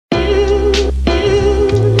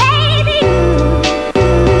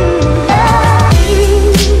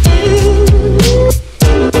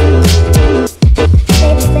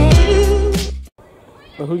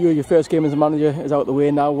first game as a manager is out of the way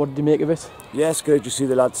now. What did you make of it? Yeah, it's great to see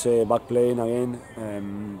the lads back playing again.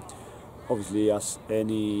 Obviously, as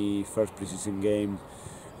any first pre-season game,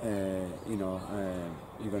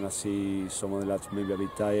 you're gonna see some of the lads maybe a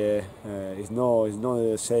bit tired. It's not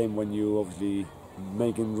the same when you obviously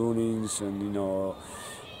making runnings and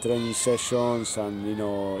training sessions, and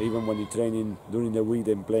even when you're training during the week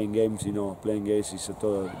and playing games. Playing games is a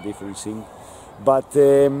totally different thing. But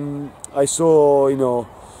I saw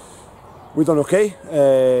we done okay.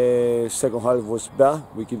 Second half was better.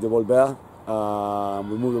 We keep the ball better.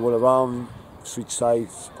 We move the ball around, switch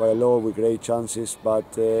sides quite a lot. We create chances,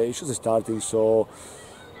 but it's just starting. So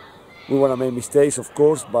we want to make mistakes, of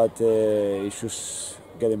course, but it's just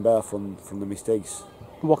getting better from the mistakes.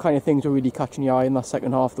 What kind of things were really catching your eye in that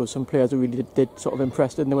second half? There were some players who really did sort of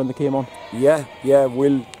impress, didn't they, when they came on? Yeah.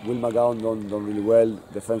 Will McGowan done really well.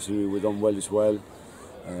 Defensively, we done well as well.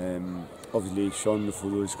 Obviously, Sean the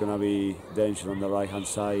football is gonna be dangerous on the right hand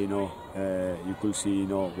side. You could see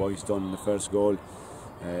what he's done in the first goal.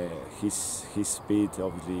 His speed,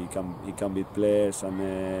 obviously, he can beat players, and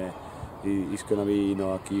he's gonna be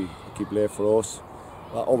a key player for us.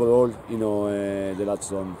 But overall, the lads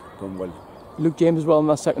done well. Luke James as well in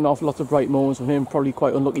that second half, lots of bright moments from him, probably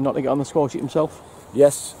quite unlucky not to get on the score sheet himself.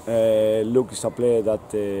 Yes, Luke is a player that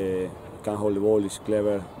can hold the ball, is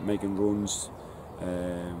clever, making runs,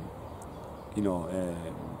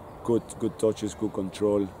 good touches, good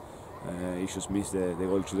control. He just missed the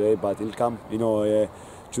goal today, but he'll come.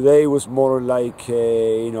 Today was more like,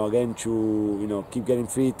 again to keep getting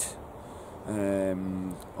fit.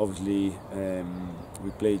 Obviously, we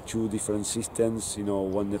played two different systems.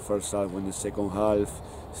 One the first half, one the second half,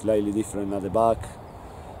 slightly different at the back.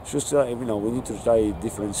 Just we need to try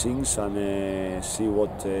different things and see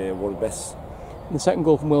what works best. The second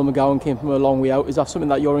goal from Will McGowan came from a long way out. Is that something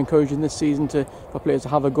that you're encouraging this season for players to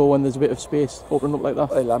have a go when there's a bit of space opening up like that?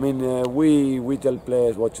 Well, I mean, we tell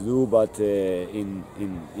players what to do, but in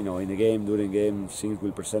the game, during the game, things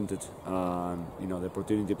will present it. The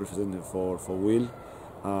opportunity presented for Will.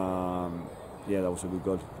 That was a good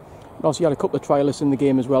goal. Also, you had a couple of trialists in the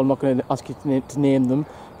game as well. I'm not going to ask you to name them,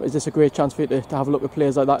 but is this a great chance for you to have a look at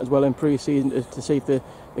players like that as well in pre-season to see if they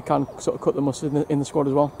can sort of cut the mustard in the squad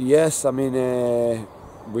as well? Yes, I mean,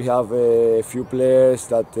 we have a few players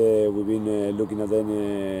that we've been looking at them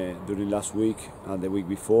during last week and the week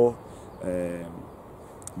before.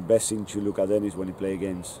 Best thing to look at them is when you play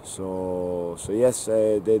games. So yes,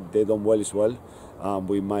 they done well as well.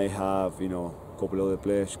 We might have a couple of other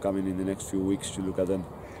players coming in the next few weeks to look at them.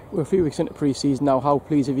 We're a few weeks into pre-season now. How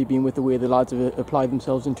pleased have you been with the way the lads have applied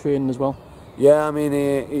themselves in training as well? Yeah, I mean,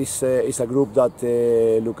 it's a group that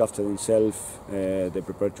look after themselves. They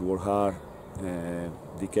prepare to work hard.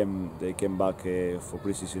 They came back for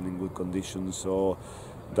pre-season in good conditions. So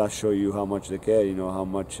that shows you how much they care. How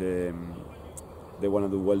much they want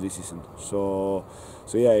to do well this season. So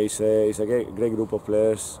yeah, it's a great group of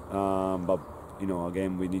players. But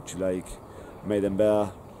again, we need to make them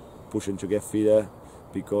better, push them to get fitter.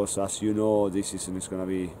 Because as you know, this season is going to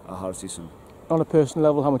be a hard season. On a personal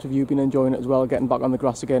level, how much have you been enjoying it as well, getting back on the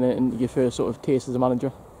grass again and your first sort of taste as a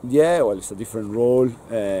manager? Yeah, well, it's a different role.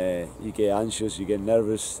 You get anxious, you get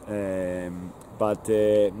nervous, but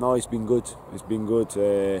no, it's been good. It's been good.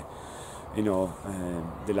 The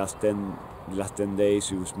last 10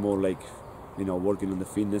 days it was more like working on the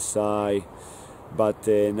fitness side. But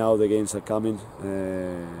now the games are coming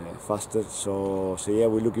faster, so yeah,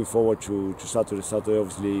 we're looking forward to Saturday. Saturday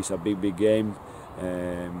obviously is a big game,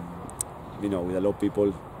 with a lot of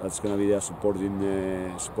people that's going to be there supporting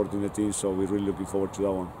the team. So we're really looking forward to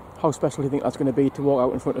that one. How special do you think that's going to be to walk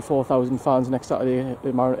out in front of 4,000 fans next Saturday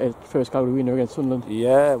at First Calgary Arena against Sunderland?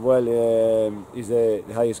 Yeah, well, it's the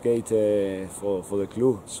highest gate for the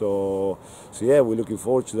club. So yeah, we're looking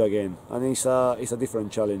forward to that game, and it's a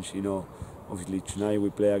different challenge, Obviously tonight we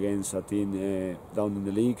play against a team down in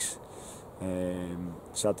the leagues.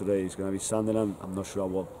 Saturday is going to be Sunderland. I'm not sure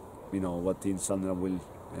what team Sunderland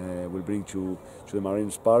will bring to the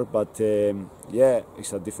Marines Park, but yeah,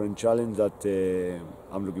 it's a different challenge that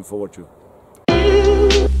I'm looking forward to.